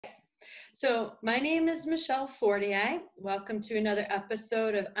So, my name is Michelle Fortier. Welcome to another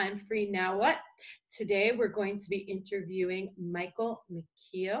episode of I'm Free Now What? Today, we're going to be interviewing Michael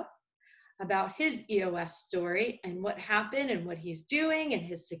McKeo about his EOS story and what happened and what he's doing and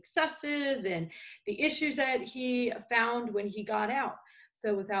his successes and the issues that he found when he got out.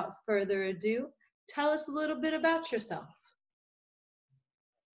 So, without further ado, tell us a little bit about yourself.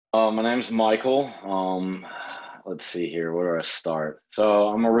 My name's Michael. Let's see here. Where do I start? So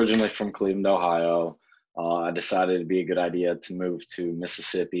I'm originally from Cleveland, Ohio. I decided it'd be a good idea to move to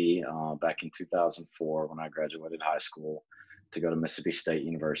Mississippi back in 2004 when I graduated high school to go to Mississippi State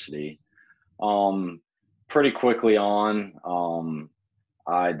University. Um, Pretty quickly on,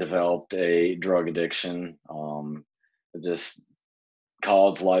 I developed a drug addiction. Just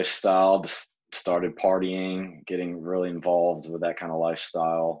college lifestyle, just started partying, getting really involved with that kind of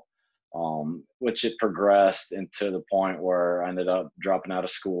lifestyle, which it progressed into the point where I ended up dropping out of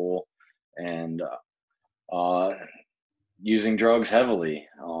school and uh, using drugs heavily.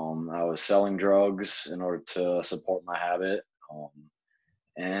 I was selling drugs in order to support my habit.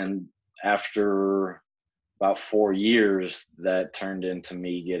 And after about 4 years, that turned into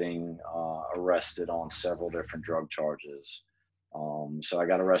me getting arrested on several different drug charges. So I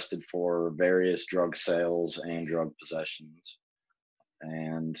got arrested for various drug sales and drug possessions,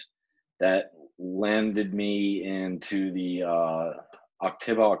 and that landed me into the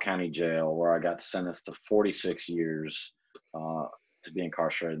Oktibbeha County Jail, where I got sentenced to 46 years to be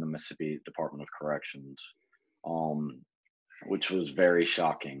incarcerated in the Mississippi Department of Corrections, um, which was very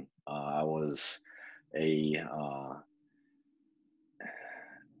shocking. I was a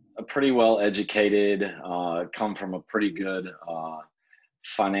a pretty well educated, come from a pretty good,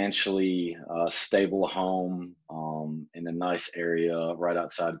 financially stable home in a nice area right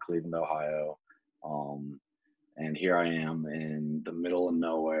outside Cleveland, Ohio. Um, and here I am in the middle of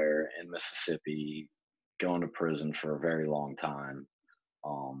nowhere in Mississippi, going to prison for a very long time.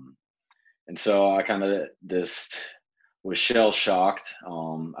 Um, and so I kind of just was shell shocked.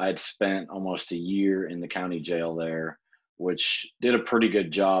 I had spent almost a year in the county jail there, which did a pretty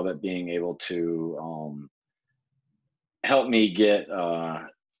good job at being able to help me get a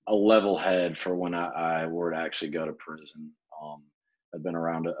level head for when I were to actually go to prison. I've been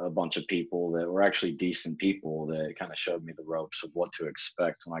around a bunch of people that were actually decent people that kind of showed me the ropes of what to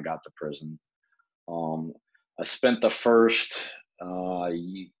expect when I got to prison. Um, I spent the first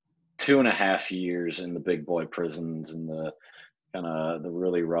 2.5 years in the big boy prisons and the kind of the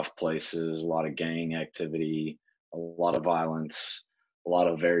really rough places, a lot of gang activity, a lot of violence, a lot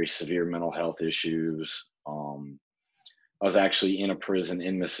of very severe mental health issues. I was actually in a prison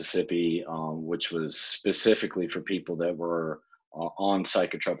in Mississippi, which was specifically for people that were on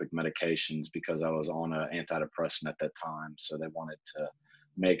psychotropic medications because I was on an antidepressant at that time. So they wanted to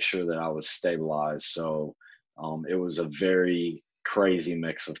make sure that I was stabilized. So it was a very crazy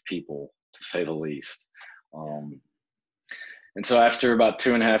mix of people, to say the least. Um, and so after about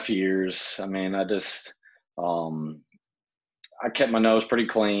 2.5 years, I mean, um, I kept my nose pretty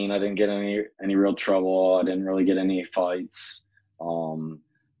clean. I didn't get any real trouble. I didn't really get any fights. Um,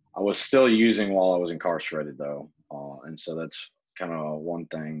 I was still using while I was incarcerated though, and so that's kind of one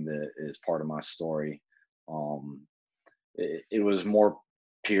thing that is part of my story. Um, it was more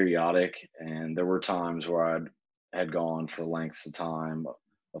periodic, and there were times where had gone for lengths of time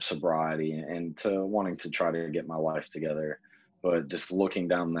of sobriety and to wanting to try to get my life together. But just looking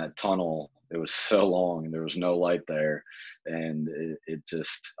down that tunnel, it was so long and there was no light there. And it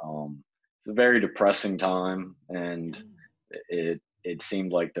just, it's a very depressing time. And it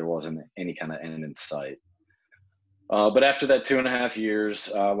seemed like there wasn't any kind of end in sight. But after that 2.5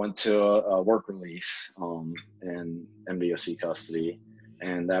 years, I went to a work release in MDOC custody,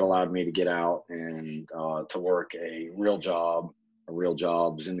 and that allowed me to get out and to work a real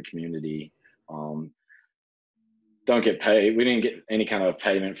jobs in the community. Um, don't get paid. We didn't get any kind of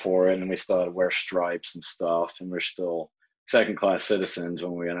payment for it, and we still had to wear stripes and stuff, and we're still second class citizens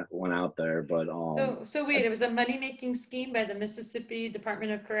when we went out there. But So wait, it was a money-making scheme by the Mississippi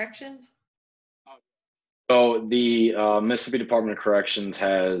Department of Corrections? So the Mississippi Department of Corrections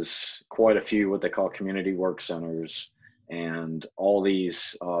has quite a few what they call community work centers, and all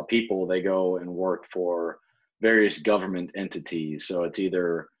these people they go and work for various government entities. So it's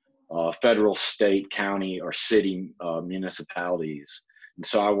either federal, state, county, or city municipalities. And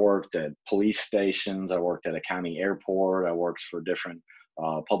so I worked at police stations. I worked at a county airport. I worked for different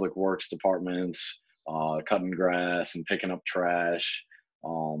public works departments, cutting grass and picking up trash.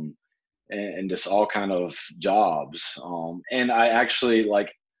 And just all kind of jobs. And I actually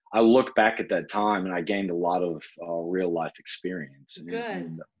I look back at that time and I gained a lot of real life experience.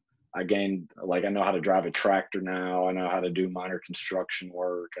 Good. I gained, like, I know how to drive a tractor now. I know how to do minor construction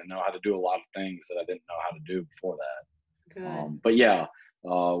work. I know how to do a lot of things that I didn't know how to do before that. Good. But yeah,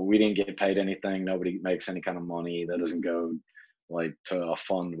 we didn't get paid anything. Nobody makes any kind of money. That doesn't go like to a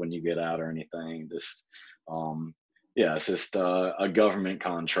fund when you get out or anything. Just, um, yeah, it's just a government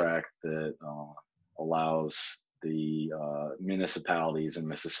contract that allows the municipalities in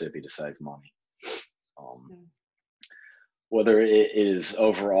Mississippi to save money. Um, Yeah. whether it is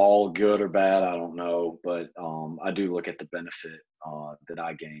overall good or bad, I don't know, but I do look at the benefit that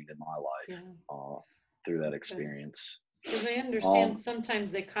I gained in my life Yeah. through that Good. experience. Because I understand Um,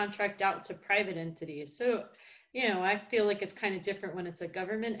 sometimes they contract out to private entities. So, I feel like it's kind of different when it's a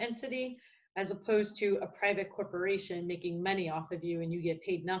government entity as opposed to a private corporation making money off of you and you get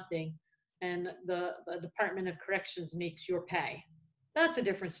paid nothing, and the Department of Corrections makes your pay. That's a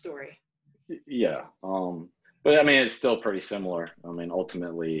different story. yeah, but I mean, it's still pretty similar. I mean,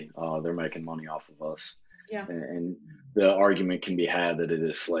 ultimately, they're making money off of us, Yeah. and the argument can be had that it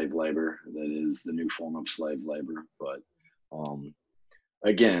is slave labor, that is the new form of slave labor. But um,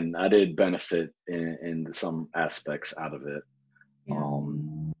 again, I did benefit in some aspects out of it. Yeah.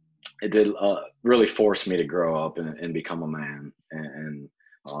 Um, it did really force me to grow up and become a man and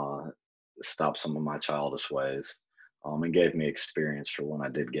uh, stop some of my childish ways, and gave me experience for when I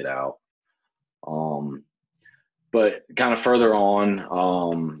did get out. Um, but kind of further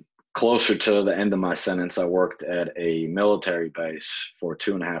on, closer to the end of my sentence, I worked at a military base for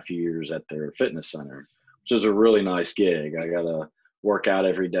 2.5 years at their fitness center, which was a really nice gig. I got to work out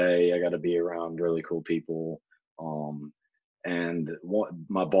every day. I got to be around really cool people. And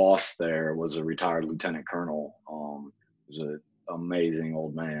my boss there was a retired lieutenant colonel. He was an amazing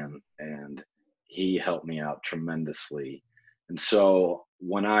old man, and he helped me out tremendously. And so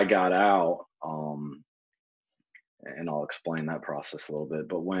when I got out, and I'll explain that process a little bit.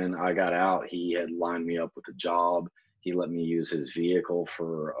 But when I got out, he had lined me up with a job. He let me use his vehicle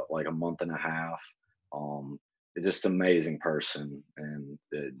for like a month and a half. Um, just amazing person, and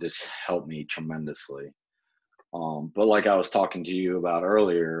it just helped me tremendously. But like I was talking to you about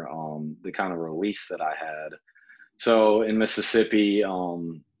earlier, the kind of release that I had. So in Mississippi,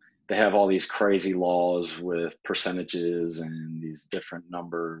 they have all these crazy laws with percentages and these different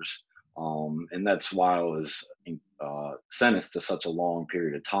numbers. And that's why I was sentenced to such a long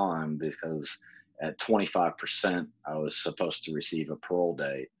period of time, because at 25%, I was supposed to receive a parole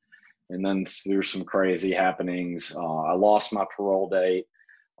date. And then through some crazy happenings, I lost my parole date.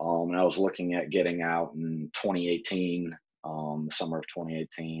 And I was looking at getting out in 2018, the summer of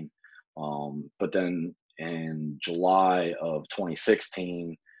 2018. But then in July of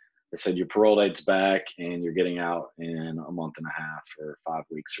 2016, they said your parole date's back and you're getting out in a month and a half or 5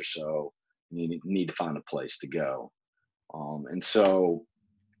 weeks or so. You need to find a place to go. And so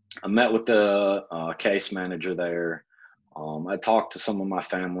I met with the case manager there. I talked to some of my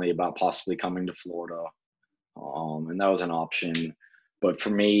family about possibly coming to Florida, and that was an option. But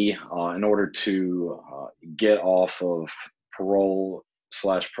for me, in order to get off of parole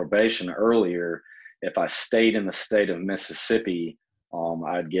slash probation earlier, if I stayed in the state of Mississippi,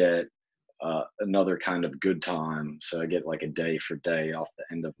 I'd get another kind of good time. So I get like a day for day off the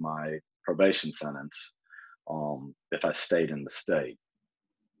end of my probation sentence, if I stayed in the state.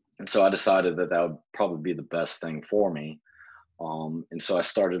 And so I decided that that would probably be the best thing for me. And so I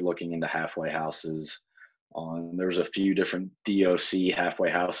started looking into halfway houses. There's a few different DOC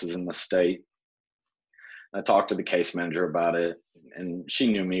halfway houses in the state. I talked to the case manager about it, and she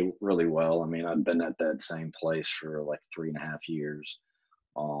knew me really well. I mean, I'd been at that same place for like 3.5 years.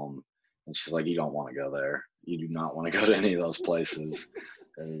 Um, and she's like, "You don't want to go there. You do not want to go to any of those places.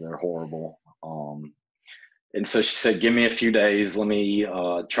 They're horrible." And so she said, "Give me a few days. Let me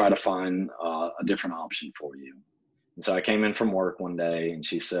try to find a different option for you." And so I came in from work one day, and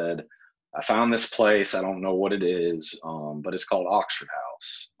she said, "I found this place. I don't know what it is, but it's called Oxford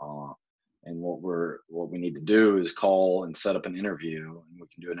House. And what we need to do is call and set up an interview, and we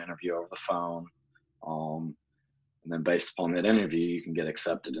can do an interview over the phone. Um, and then based upon that interview, you can get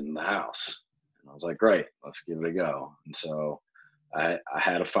accepted in the house." And I was like, "Great, let's give it a go." And so I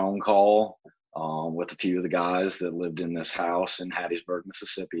had a phone call with a few of the guys that lived in this house in Hattiesburg,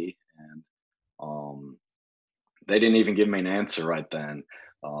 Mississippi, and um, they didn't even give me an answer right then.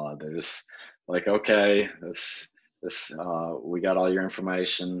 They're just like, "Okay, we got all your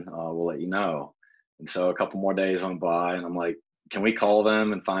information. We'll let you know." And so a couple more days went by, and I'm like, "Can we call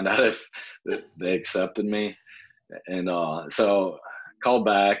them and find out if they accepted me?" And so called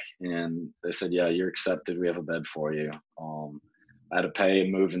back, and they said, "Yeah, you're accepted. We have a bed for you." I had to pay a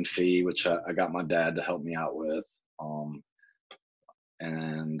moving fee, which I got my dad to help me out with. Um,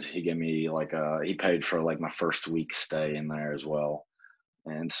 and he gave me he paid for like my first week stay in there as well.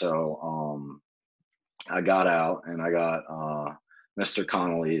 And so I got out, and I got Mr.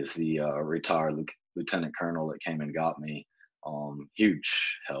 Connolly is the retired lieutenant colonel that came and got me.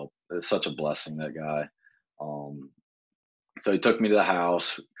 Huge help. It's such a blessing, that guy. Um, so he took me to the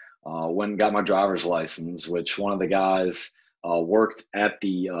house, went and got my driver's license, which one of the guys worked at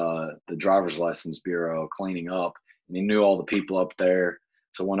the driver's license bureau cleaning up, and he knew all the people up there.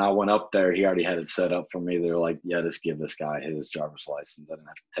 So when I went up there, he already had it set up for me. They're like, yeah, just give this guy his driver's license. I didn't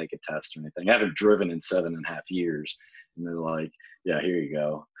have to take a test or anything. I haven't driven in 7.5 years. And they're like, yeah, here you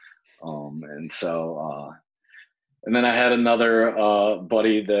go. And so, and then I had another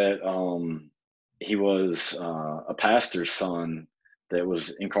buddy that he was a pastor's son that was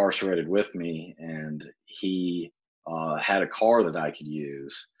incarcerated with me, and he had a car that I could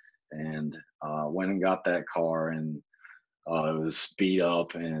use, and went and got that car, and it was beat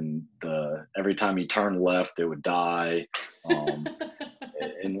up, and every time you turned left, it would die.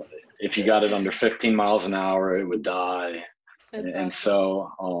 And if you got it under 15 miles an hour, it would die. That's And awesome.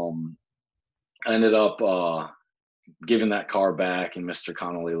 so I ended up giving that car back, and Mr.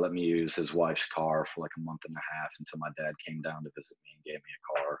 Connolly let me use his wife's car for like a month and a half until my dad came down to visit me and gave me a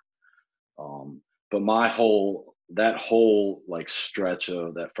car. But that whole like stretch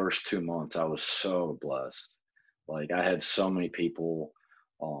of that first 2 months, I was so blessed. Like I had so many people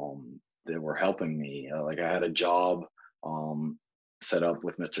that were helping me. Like I had a job set up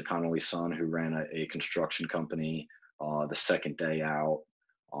with Mr. Connolly's son, who ran a construction company. The second day out,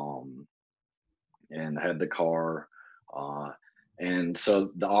 and I had the car. And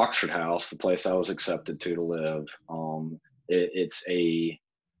so the Oxford House, the place I was accepted to live, it's a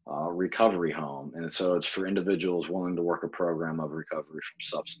recovery home, and so it's for individuals willing to work a program of recovery from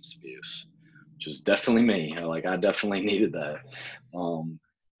substance abuse, which is definitely me. Like I definitely needed that.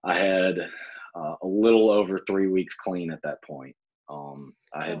 I had a little over 3 weeks clean at that point.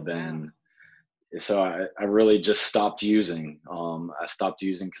 I had been, so I really just stopped using. I stopped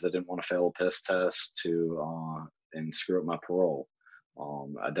using because I didn't want to fail a piss test and screw up my parole.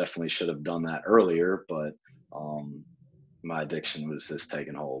 I definitely should have done that earlier, but my addiction was just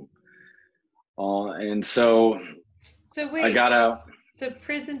taking hold. And so wait. I got out. So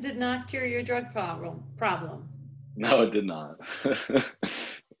prison did not cure your drug problem. No, it did not.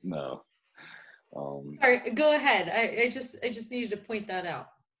 No. Sorry, go ahead. I just needed to point that out,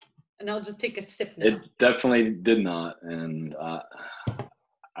 and I'll just take a sip now. It definitely did not, and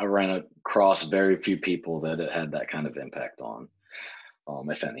I ran across very few people that it had that kind of impact on,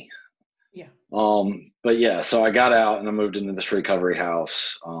 if any. Yeah. But yeah, so I got out and I moved into this recovery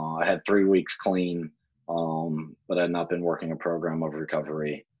house. I had 3 weeks clean, but I had not been working a program of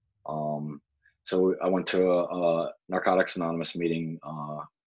recovery. So I went to a Narcotics Anonymous meeting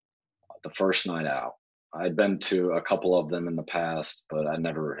the first night out. I'd been to a couple of them in the past, but I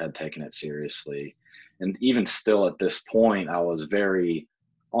never had taken it seriously. And even still at this point, I was very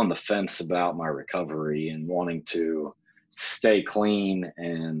on the fence about my recovery and wanting to stay clean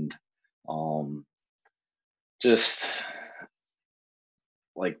and just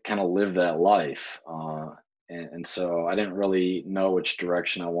like kind of live that life. And so I didn't really know which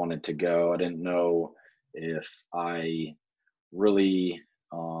direction I wanted to go. I didn't know if I really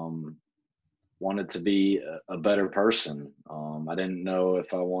wanted to be a better person. I didn't know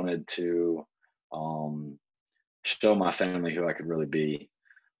if I wanted to show my family who I could really be.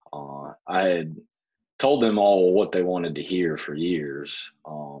 I had told them all what they wanted to hear for years.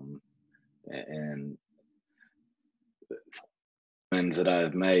 And friends that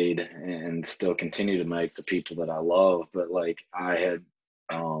I've made and still continue to make, the people that I love, but like I had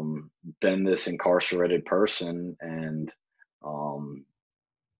been this incarcerated person and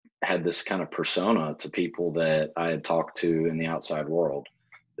had this kind of persona to people that I had talked to in the outside world,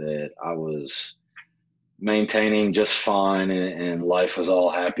 that I was maintaining just fine, and life was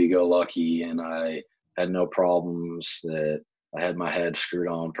all happy-go-lucky, and I had no problems, that I had my head screwed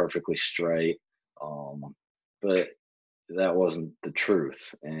on perfectly straight. But that wasn't the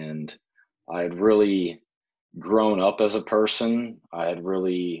truth. And I had really grown up as a person. I had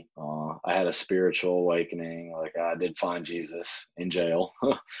really, I had a spiritual awakening. Like I did find Jesus in jail.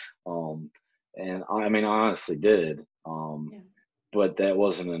 And I mean, I honestly did. But that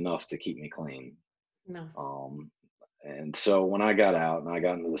wasn't enough to keep me clean. No. And so when I got out and I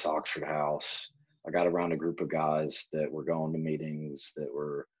got into this Oxford house, I got around a group of guys that were going to meetings, that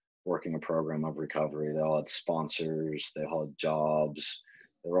were working a program of recovery. They all had sponsors, they all had jobs,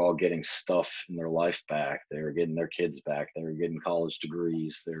 they were all getting stuff in their life back. They were getting their kids back. They were getting college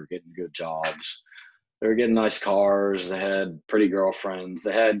degrees. They were getting good jobs. They were getting nice cars. They had pretty girlfriends.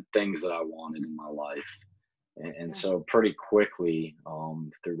 They had things that I wanted in my life. And Yeah. so pretty quickly,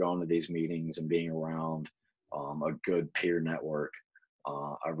 through going to these meetings and being around a good peer network,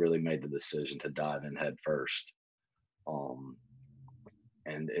 I really made the decision to dive in head first. Um,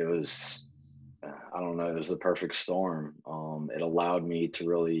 and it was, I don't know, it was the perfect storm. It allowed me to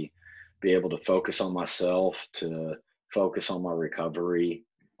really be able to focus on myself, to focus on my recovery,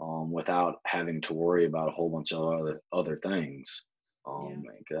 without having to worry about a whole bunch of other things.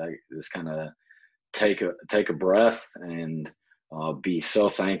 Yeah. I just kind of take a breath and be so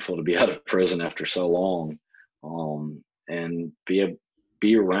thankful to be out of prison after so long, and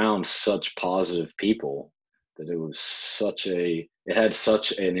be around such positive people that it had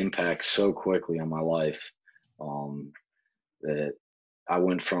such an impact so quickly on my life, um, that I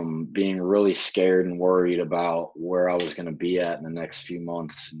went from being really scared and worried about where I was going to be at in the next few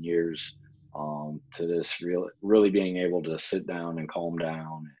months and years, to this really being able to sit down and calm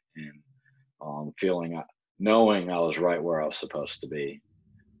down and feeling, knowing I was right where I was supposed to be.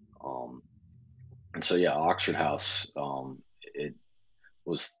 Um, and so, yeah, Oxford House, it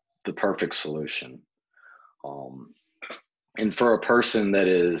was the perfect solution. Um, and for a person that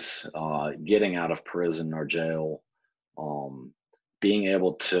is getting out of prison or jail, um, being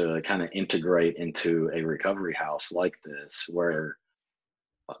able to kind of integrate into a recovery house like this, where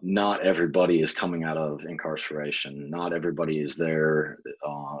not everybody is coming out of incarceration. Not everybody is there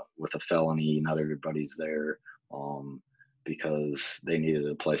with a felony. Not everybody's there um, because they needed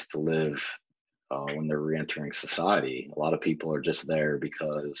a place to live when they're reentering society. A lot of people are just there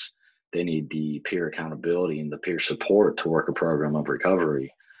because they need the peer accountability and the peer support to work a program of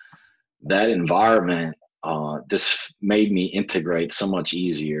recovery. That environment just made me integrate so much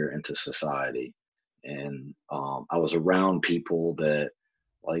easier into society. And I was around people that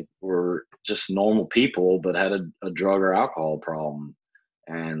like were just normal people but had a drug or alcohol problem,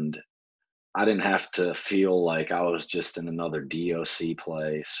 and I didn't have to feel like I was just in another DOC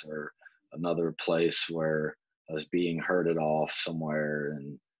place or another place where I was being herded off somewhere.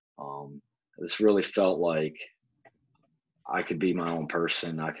 And this really felt like I could be my own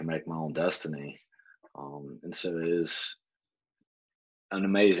person. I can make my own destiny. And so it is an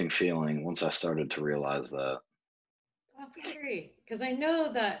amazing feeling once I started to realize that. That's great. Because I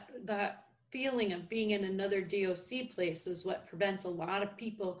know that that feeling of being in another DOC place is what prevents a lot of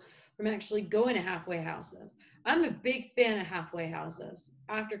people from actually going to halfway houses. I'm a big fan of halfway houses.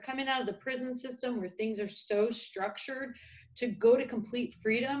 After coming out of the prison system where things are so structured, to go to complete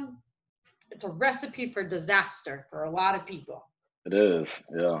freedom, it's a recipe for disaster for a lot of people. It is,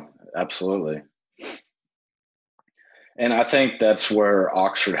 yeah, absolutely. And I think that's where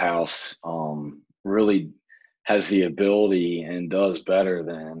Oxford House really has the ability and does better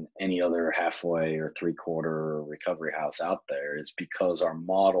than any other halfway or three-quarter recovery house out there, is because our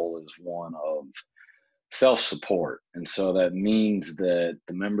model is one of self-support. And so that means that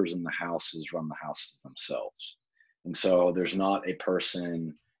the members in the houses run the houses themselves. And so there's not a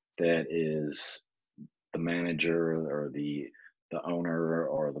person that is the manager or the owner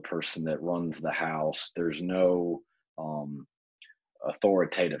or the person that runs the house. There's no um,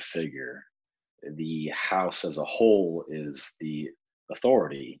 authoritative figure. The house as a whole is the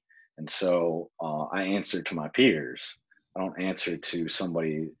authority. And so I answer to my peers. I don't answer to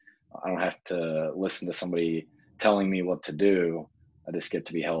somebody, I don't have to listen to somebody telling me what to do. I just get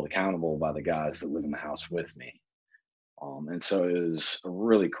to be held accountable by the guys that live in the house with me. And so it was a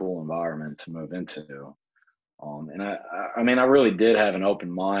really cool environment to move into. And I mean, I really did have an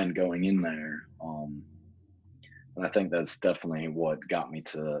open mind going in there. And I think that's definitely what got me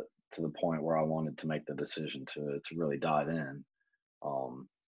to the point where I wanted to make the decision to really dive in. Um,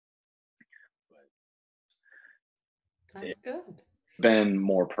 That's it good. been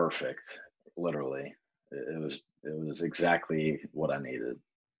more perfect, literally. It was exactly what I needed.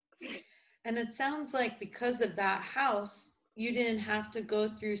 And it sounds like because of that house, you didn't have to go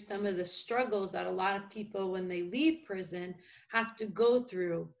through some of the struggles that a lot of people, when they leave prison, have to go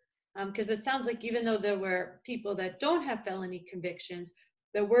through. Because it sounds like even though there were people that don't have felony convictions,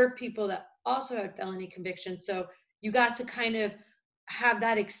 there were people that also had felony convictions. So you got to kind of have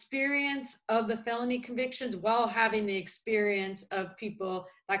that experience of the felony convictions while having the experience of people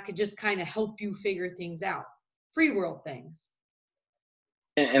that could just kind of help you figure things out, free world things.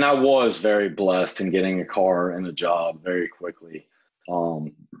 And I was very blessed in getting a car and a job very quickly.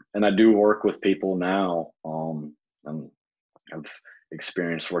 Um, and I do work with people now. And I've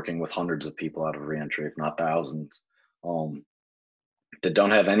experienced working with hundreds of people out of reentry, if not thousands, um, that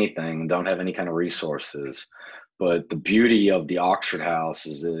don't have anything, don't have any kind of resources, But the beauty of the Oxford House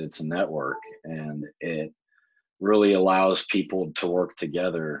is that it's a network, and it really allows people to work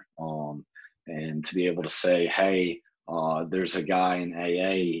together, and to be able to say, hey, there's a guy in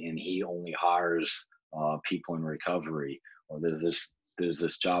AA and he only hires people in recovery, or there's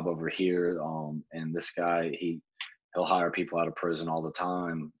this job over here, and this guy he'll hire people out of prison all the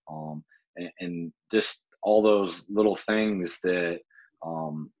time, and just all those little things that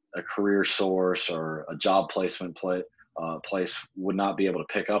a career source or a job placement place would not be able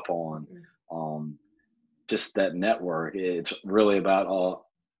to pick up on. Um, just that network. It's really about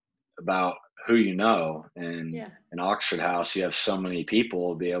who you know, and Yeah. in Oxford House, you have so many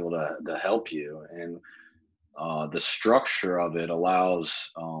people to be able to help you, and the structure of it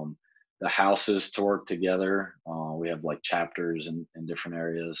allows the houses to work together. We have like chapters in different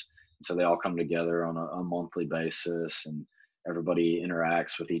areas, so they all come together on a monthly basis, and everybody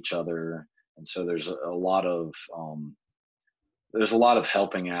interacts with each other. And so there's a lot of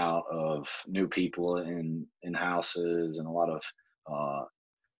helping out of new people in houses, and a lot of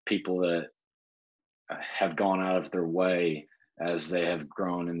people that have gone out of their way as they have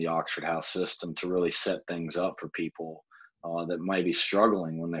grown in the Oxford House system to really set things up for people that might be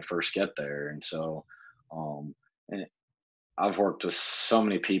struggling when they first get there. And so, and I've worked with so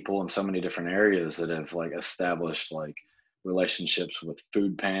many people in so many different areas that have like established like relationships with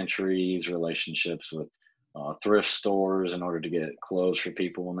food pantries, relationships with thrift stores in order to get clothes for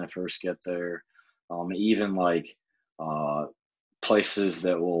people when they first get there. Even like uh, places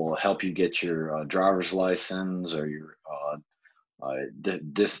that will help you get your driver's license, or your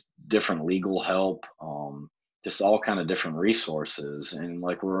different legal help, just all kind of different resources. And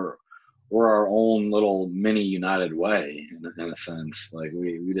like we're our own little mini United Way in a sense. Like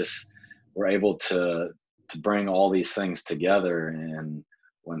we're able to bring all these things together. And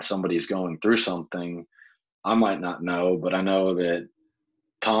when somebody's going through something, I might not know, but I know that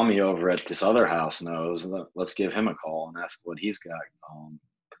Tommy over at this other house knows. Let's give him a call and ask what he's got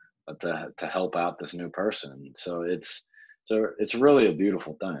to help out this new person. So it's really a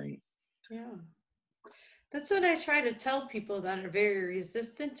beautiful thing. Yeah. That's what I try to tell people that are very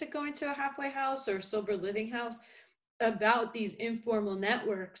resistant to going to a halfway house or sober living house about these informal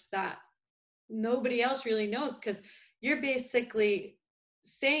networks that nobody else really knows, because you're basically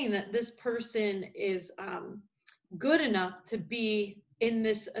saying that this person is good enough to be in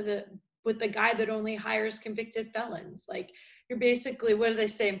this with the guy that only hires convicted felons. Like, you're basically, what do they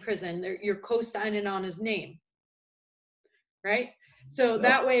say in prison? You're co-signing on his name, right? So Yep.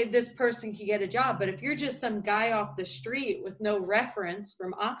 that way this person can get a job. But if you're just some guy off the street with no reference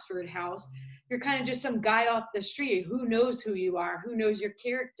from Oxford House, you're kind of just some guy off the street. Who knows who you are? Who knows your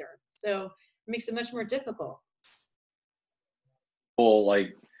character? So it makes it much more difficult. Well,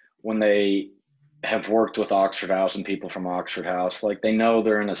 like when they have worked with Oxford House and people from Oxford House, like they know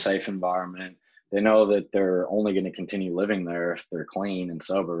they're in a safe environment. They know that they're only going to continue living there if they're clean and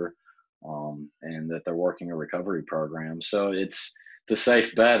sober, and that they're working a recovery program. So it's a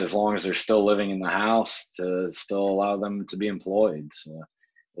safe bet as long as they're still living in the house to still allow them to be employed. So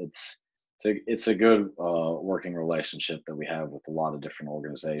it's it's a good working relationship that we have with a lot of different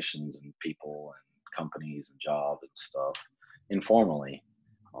organizations and people and companies and jobs and stuff informally,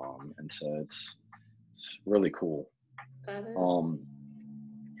 and so it's really cool. That is. Um,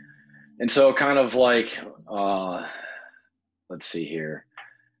 and so kind of like uh, let's see here,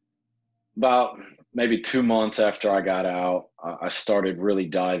 about maybe 2 months after I got out, I started really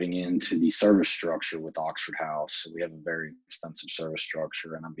diving into the service structure with Oxford House. We have a very extensive service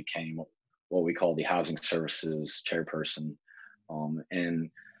structure, and I became what we call the housing services chairperson,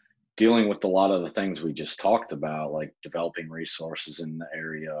 and dealing with a lot of the things we just talked about, like developing resources in the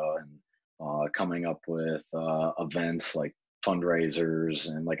area, and coming up with events like fundraisers,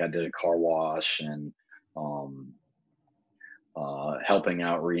 and like I did a car wash, and um, helping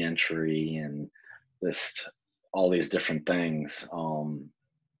out reentry, and just all these different things. And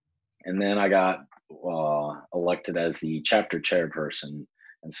then I got elected as the chapter chairperson.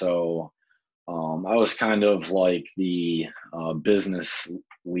 And so I was kind of like the business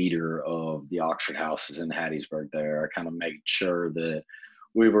leader of the Oxford houses in Hattiesburg there. I kind of made sure that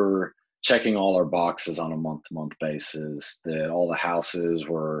we were checking all our boxes on a month to month basis, that all the houses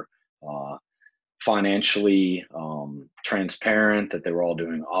were uh, financially transparent, that they were all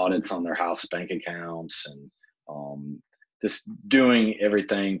doing audits on their house bank accounts, and just doing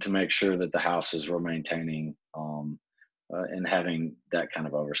everything to make sure that the houses were maintaining and having that kind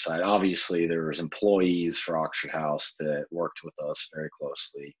of oversight. Obviously, there was employees for Oxford House that worked with us very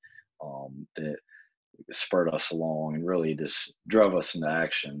closely, that spurred us along and really just drove us into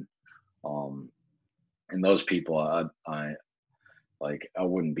action. Um, and those people I like I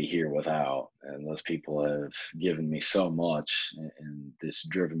wouldn't be here without. And those people have given me so much, and this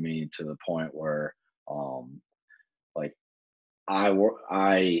driven me to the point where um, like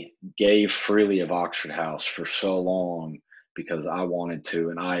I gave freely of Oxford House for so long because I wanted to,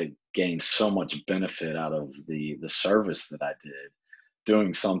 and I gained so much benefit out of the service that I did,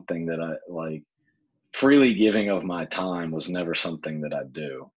 doing something that I like. Freely giving of my time was never something that I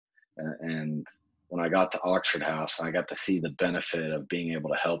do, and when I got to Oxford House, I got to see the benefit of being able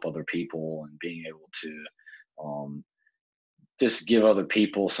to help other people and being able to um, just give other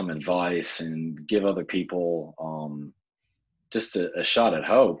people some advice and give other people just a shot at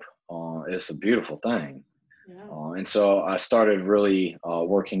hope. It's a beautiful thing. Yeah. And so I started really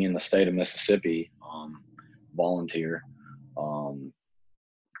working in the state of Mississippi, volunteer. Um,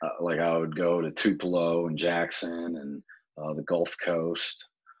 like I would go to Tupelo and Jackson and the Gulf Coast.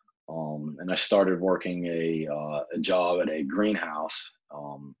 And I started working a job at a greenhouse,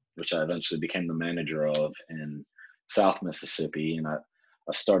 which I eventually became the manager of in South Mississippi. And I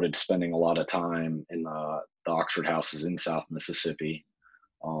started spending a lot of time in the Oxford houses in South Mississippi.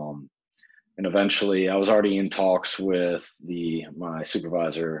 Um, and eventually I was already in talks with my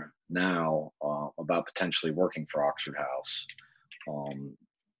supervisor now about potentially working for Oxford House. Um,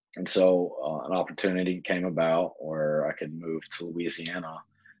 and so an opportunity came about where I could move to Louisiana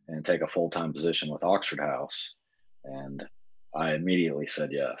and take a full-time position with Oxford House. And I immediately said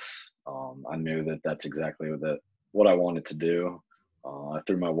yes. I knew that that's exactly what I wanted to do. I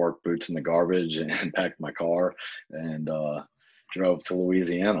threw my work boots in the garbage and packed my car and drove to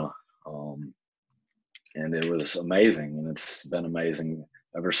Louisiana. Um, and it was amazing, and it's been amazing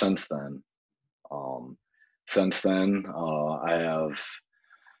ever since then. Um, since then, I have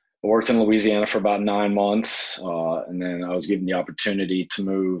worked in Louisiana for about 9 months, and then I was given the opportunity to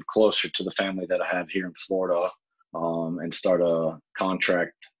move closer to the family that I have here in Florida, and start a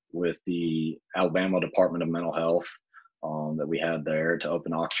contract with the Alabama Department of Mental Health that we had there to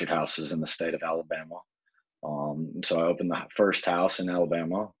open Oxford houses in the state of Alabama. And so I opened the first house in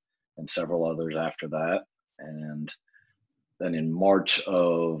Alabama and several others after that. And then in March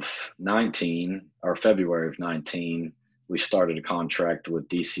of 19 or February of 19, we started a contract with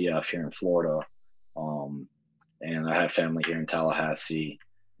DCF here in Florida. And I have family here in Tallahassee.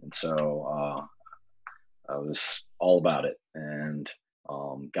 And so I was all about it and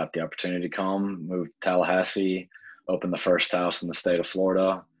got the opportunity to come, move to Tallahassee, open the first house in the state of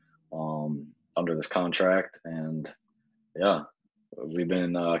Florida under this contract. And yeah, we've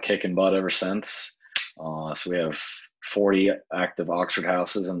been kicking butt ever since. So we have 40 active Oxford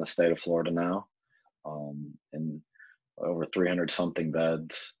houses in the state of Florida now, and over 300 something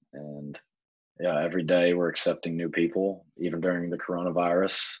beds. And yeah, every day we're accepting new people, even during the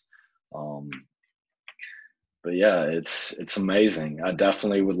coronavirus. But yeah, it's amazing. I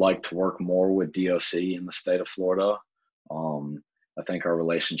definitely would like to work more with DOC in the state of Florida. I think our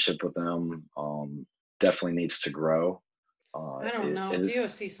relationship with them definitely needs to grow. I don't know. It is.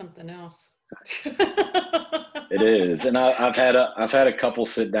 DOC something else. It is, and I've had a couple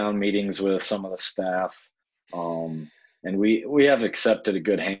sit down meetings with some of the staff, and we have accepted a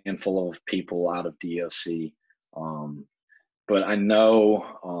good handful of people out of DOC. But I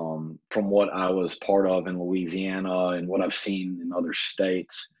know from what I was part of in Louisiana and what I've seen in other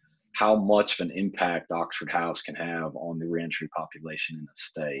states, how much of an impact Oxford House can have on the reentry population in the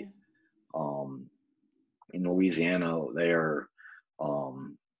state. In Louisiana,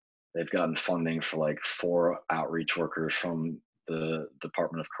 they've gotten funding for like 4 outreach workers from the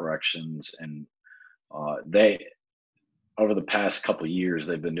Department of Corrections, and they over the past couple of years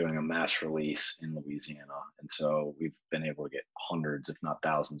they've been doing a mass release in Louisiana, and so we've been able to get hundreds, if not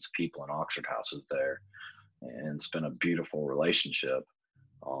thousands, of people in Oxford houses there, and it's been a beautiful relationship.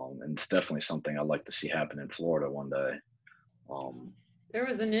 And it's definitely something I'd like to see happen in Florida one day. There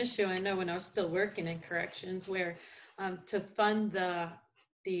was an issue I know when I was still working in corrections where to fund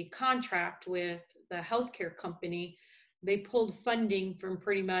the contract with the healthcare company, they pulled funding from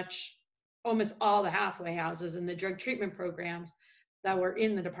pretty much almost all the halfway houses and the drug treatment programs that were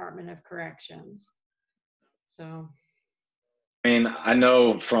in the Department of Corrections. So I mean, I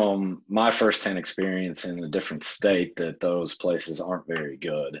know from my firsthand experience in a different state that those places aren't very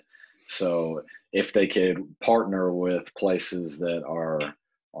good. So if they could partner with places that are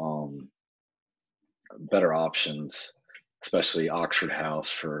better options, especially Oxford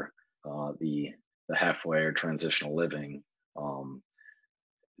House for the halfway or transitional living,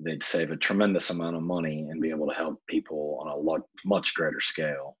 they'd save a tremendous amount of money and be able to help people on a much greater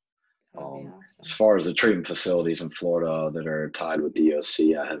scale. that would be As awesome. far as the treatment facilities in Florida that are tied with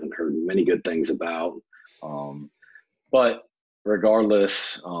DOC, I haven't heard many good things about. But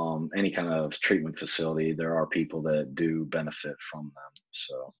regardless, any kind of treatment facility, there are people that do benefit from them.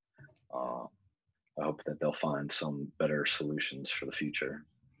 So uh, I hope that they'll find some better solutions for the future.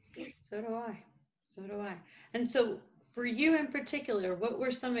 So do I. So do I. And so, for you in particular, what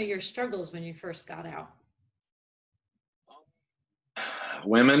were some of your struggles when you first got out?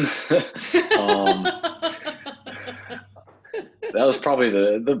 Women, um, that was probably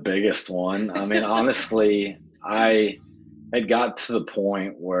the biggest one. I mean, honestly, I had got to the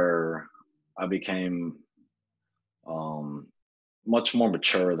point where I became um, much more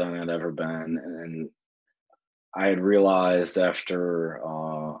mature than I'd ever been, and I had realized after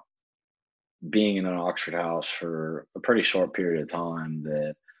being in an Oxford House for a pretty short period of time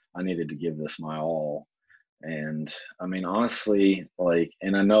that I needed to give this my all. And I mean, honestly, like,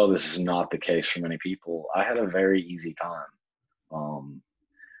 and I know this is not the case for many people, I had a very easy time. Um,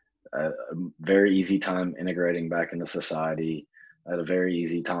 a very easy time integrating back into society. I had a very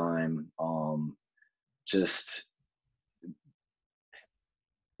easy time just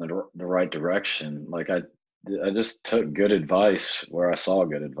the right direction. Like I just took good advice where I saw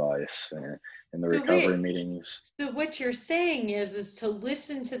good advice in the So recovery wait, meetings. so what you're saying is to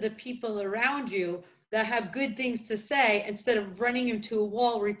listen to the people around you that have good things to say instead of running into a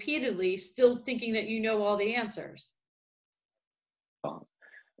wall repeatedly, still thinking that you know all the answers. Um,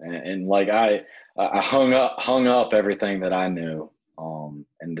 and like I hung up everything that I knew,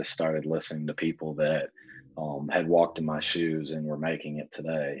 and just started listening to people that had walked in my shoes and were making it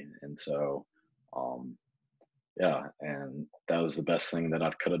today. And so, um, yeah, and that was the best thing that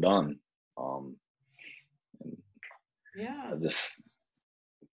I could have done. Um, and Yeah. I just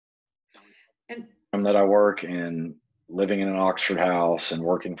And that I work and living in an Oxford House and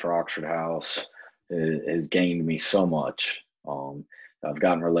working for Oxford House has gained me so much. I've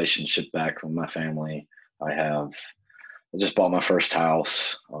gotten relationship back with my family. I have. I just bought my first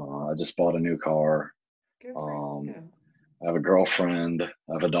house. I just bought a new car. good for Um, you. I have a girlfriend.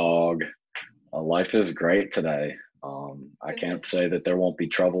 I have a dog. Life is great today. I Good. can't say that there won't be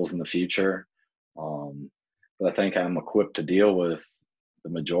troubles in the future, um, but I think I'm equipped to deal with the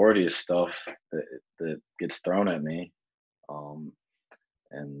majority of stuff that gets thrown at me. Um,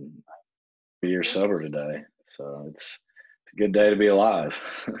 and 2 years Good. sober today, so it's a good day to be alive.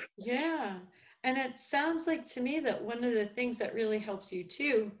 Yeah. And it sounds like to me that one of the things that really helped you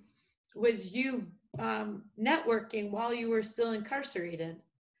too was you networking while you were still incarcerated.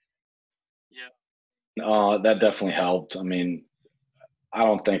 That definitely helped. I mean, I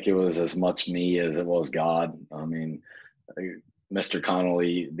don't think it was as much me as it was God. I mean, Mr.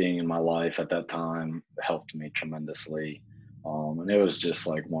 Connolly being in my life at that time helped me tremendously. And it was just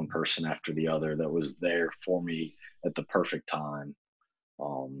like one person after the other that was there for me at the perfect time.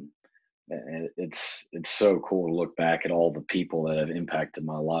 Um, and it's so cool to look back at all the people that have impacted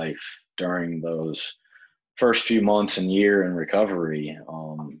my life during those first few months and year in recovery.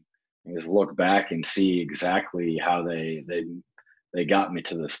 And just look back and see exactly how they got me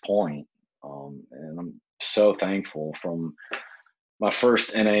to this point. And I'm so thankful, from my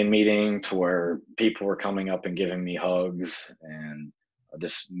first NA meeting to where people were coming up and giving me hugs, and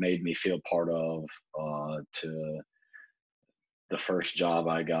this made me feel part of, to the first job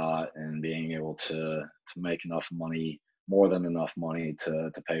I got and being able to make enough money, more than enough money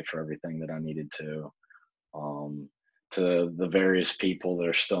to pay for everything that I needed um, to the various people that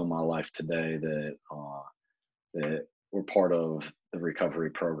are still in my life today that were part of the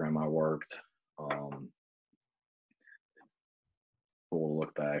recovery program I worked. Um, cool to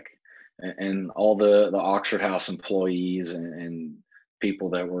look back, and all the Oxford House employees and people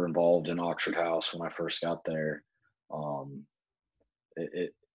that were involved in Oxford House when I first got there. Um,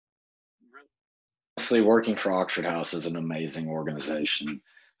 it honestly, working for Oxford House is an amazing organization.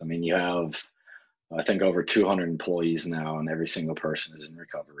 I mean, you have, I think, over 200 employees now, and every single person is in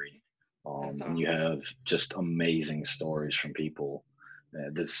recovery. That's And you awesome. have just amazing stories from people.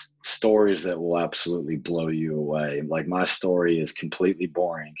 There's stories that will absolutely blow you away. Like, my story is completely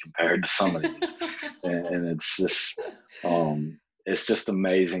boring compared to some of these, and it's just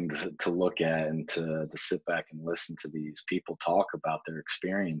amazing to look at and to sit back and listen to these people talk about their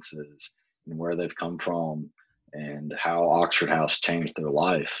experiences and where they've come from and how Oxford House changed their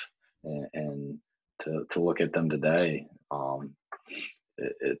life, and to look at them today.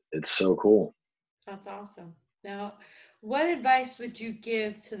 It's so cool. That's awesome. Now, what advice would you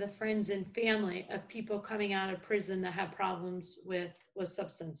give to the friends and family of people coming out of prison that have problems with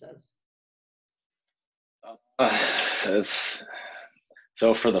substances? It's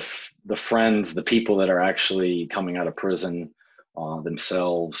so for the friends, the people that are actually coming out of prison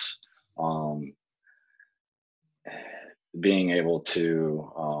themselves. Um, being able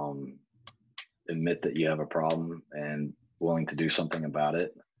to admit that you have a problem and willing to do something about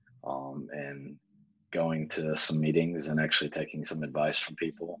it, and going to some meetings and actually taking some advice from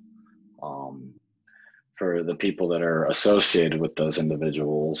people. Um, for the people that are associated with those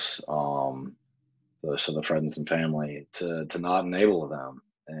individuals, so the friends and family, to not enable them,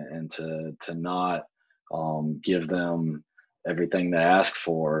 and to not give them everything they ask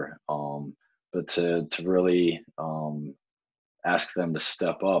for, but to really ask them to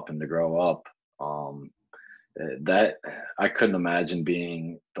step up and to grow up. Um, that I couldn't imagine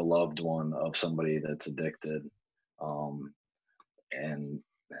being the loved one of somebody that's addicted, um, and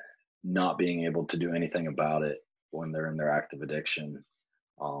not being able to do anything about it when they're in their active addiction.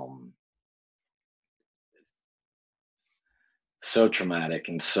 Um, so traumatic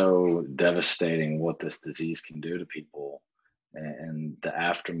and so devastating what this disease can do to people, and the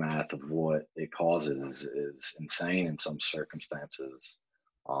aftermath of what it causes is insane in some circumstances.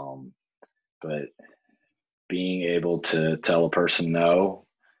 Um, but being able to tell a person no,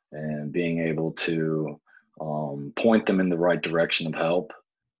 and being able to point them in the right direction of help,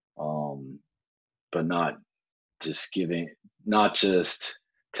 um, but not just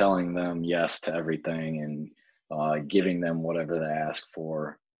telling them yes to everything, and giving them whatever they ask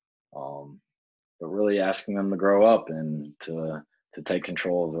for, um, but really asking them to grow up and to take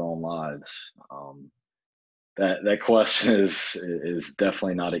control of their own lives. That question is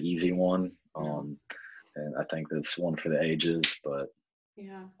definitely not an easy one. No. And I think that's one for the ages. But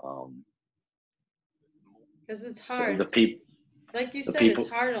Yeah. um, Because it's the, hard. the people, Like you the said, it's people,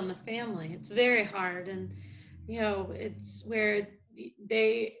 hard on the family. It's very hard. And, it's where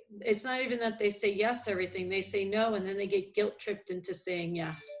it's not even that they say yes to everything, they say no, and then they get guilt tripped into saying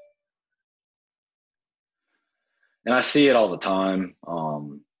yes. and I see it all the time,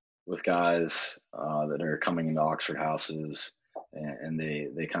 with guys that are coming into Oxford houses, and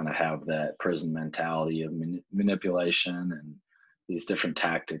they kind of have that prison mentality of manipulation and these different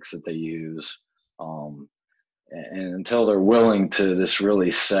tactics that they use. Um, and until they're willing to this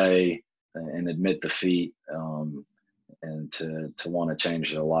really say and admit defeat, and to want to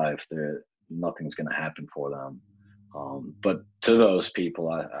change their life, there nothing's going to happen for them. But to those people,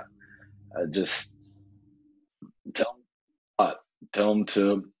 I just tell them, tell them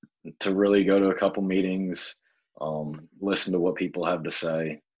to really go to a couple meetings, listen to what people have to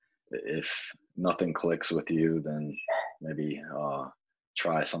say. If nothing clicks with you, then maybe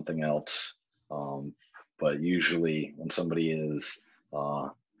try something else. Um, but usually, when somebody is uh,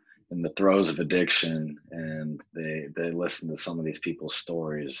 in the throes of addiction and they listen to some of these people's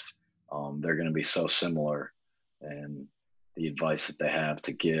stories, they're going to be so similar, and the advice that they have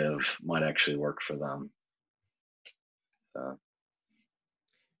to give might actually work for them. Uh,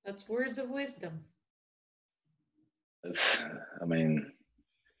 That's words of wisdom. it's, I mean,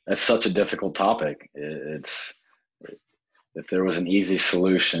 that's such a difficult topic. It's if there was an easy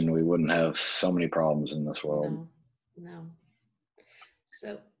solution, we wouldn't have so many problems in this world. No, no.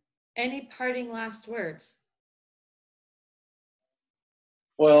 So, any parting last words?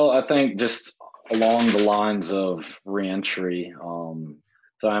 Well, I think just along the lines of reentry.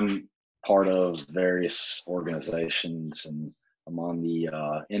 So I'm part of various organizations, and I'm on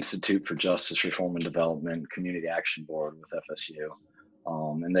the Institute for Justice Reform and Development Community Action Board with FSU,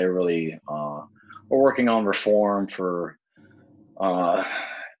 and they really are working on reform for uh,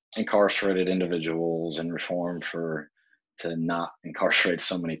 incarcerated individuals, and reform for to not incarcerate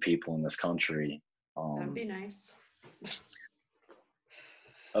so many people in this country. That'd Um, be nice.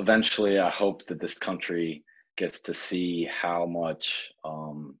 Eventually, I hope that this country gets to see how much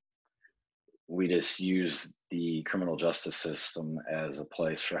we just use the criminal justice system as a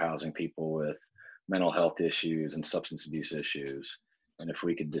place for housing people with mental health issues and substance abuse issues. And if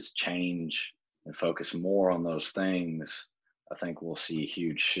we could just change and focus more on those things, I think we'll see a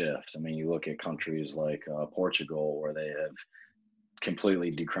huge shift. I mean, you look at countries like Portugal, where they have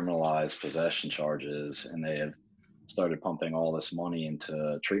completely decriminalized possession charges, and they have started pumping all this money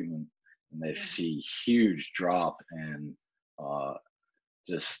into treatment, and they Yeah. see huge drop in uh,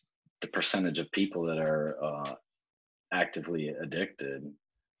 just the percentage of people that are actively addicted.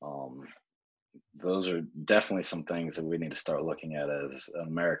 Um, those are definitely some things that we need to start looking at as an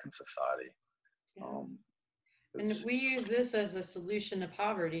American society. Yeah. Um, And we use this as a solution to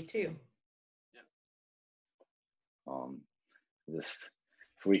poverty too. um, just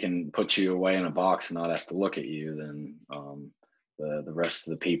if we can put you away in a box and not have to look at you, then the rest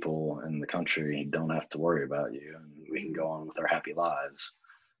of the people in the country don't have to worry about you, and we can go on with our happy lives.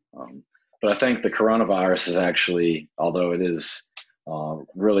 Um, but I think the coronavirus is actually, although it is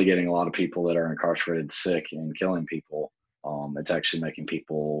really getting a lot of people that are incarcerated sick and killing people, It's actually making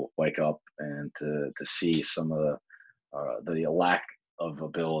people wake up and to see some of the lack of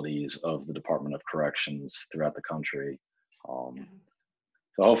abilities of the Department of Corrections throughout the country. Yeah.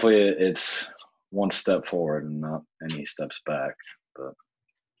 So hopefully it's one step forward and not any steps back, but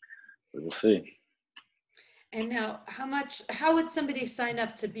we will see. And now, how would somebody sign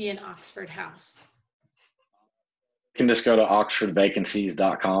up to be in Oxford House? You can just go to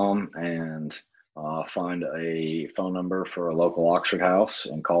oxfordvacancies.com and find a phone number for a local Oxford House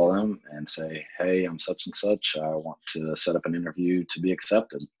and call them and say, hey, I'm such and such. I want to set up an interview to be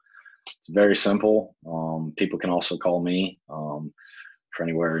accepted. It's very simple. People can also call me for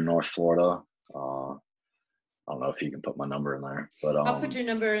anywhere in North Florida. I don't know if you can put my number in there, but I'll put your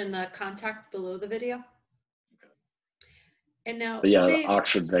number in the contact below the video. Okay. And now, But yeah, say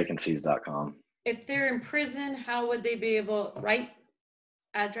oxfordvacancies.com. if they're in prison, how would they be able, right?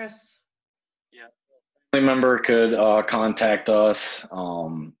 Address? Yeah. Family member could contact us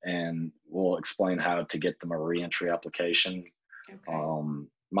and we'll explain how to get them a reentry application. Okay.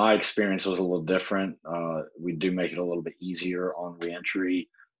 My experience was a little different. We do make it a little bit easier on reentry.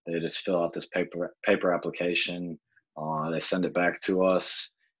 They just fill out this paper application. They send it back to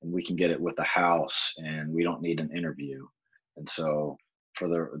us, and we can get it with the house, and we don't need an interview. And so for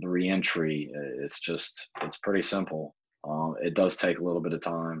the reentry, it's pretty simple. It does take a little bit of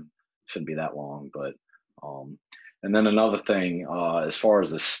time. Shouldn't be that long, but and then another thing, as far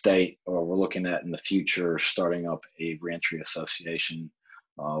as the state, we're looking at in the future starting up a reentry association,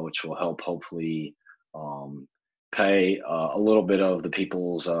 which will help hopefully pay a little bit of the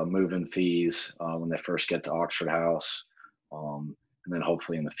people's move-in fees when they first get to Oxford House. And then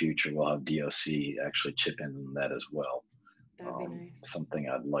hopefully in the future we'll have DOC actually chip in on that as well. That'd be nice. Something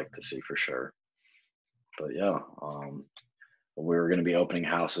I'd like to see for sure. But yeah, we're going to be opening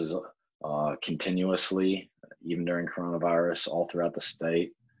houses continuously, even during coronavirus, all throughout the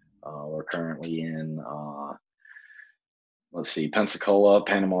state. We're currently in, Pensacola,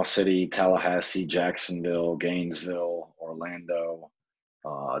 Panama City, Tallahassee, Jacksonville, Gainesville, Orlando,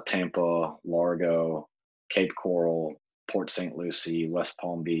 Tampa, Largo, Cape Coral, Port St. Lucie, West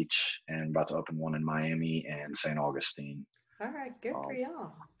Palm Beach, and about to open one in Miami and St. Augustine. All right, good for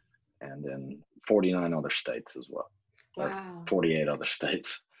y'all. And then 49 other states as well. Wow. 48 other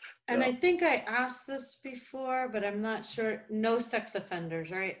states. And I think I asked this before, but I'm not sure. No sex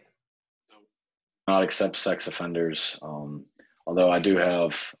offenders, right? Not accept sex offenders. Although I do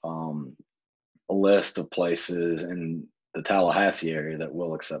have a list of places in the Tallahassee area that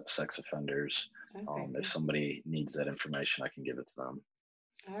will accept sex offenders. Okay, if somebody needs that information, I can give it to them.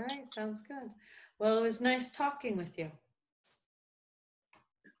 All right, sounds good. Well, it was nice talking with you.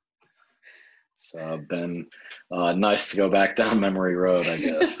 It's been nice to go back down memory road, I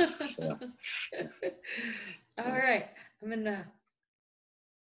guess. So. All right, I'm gonna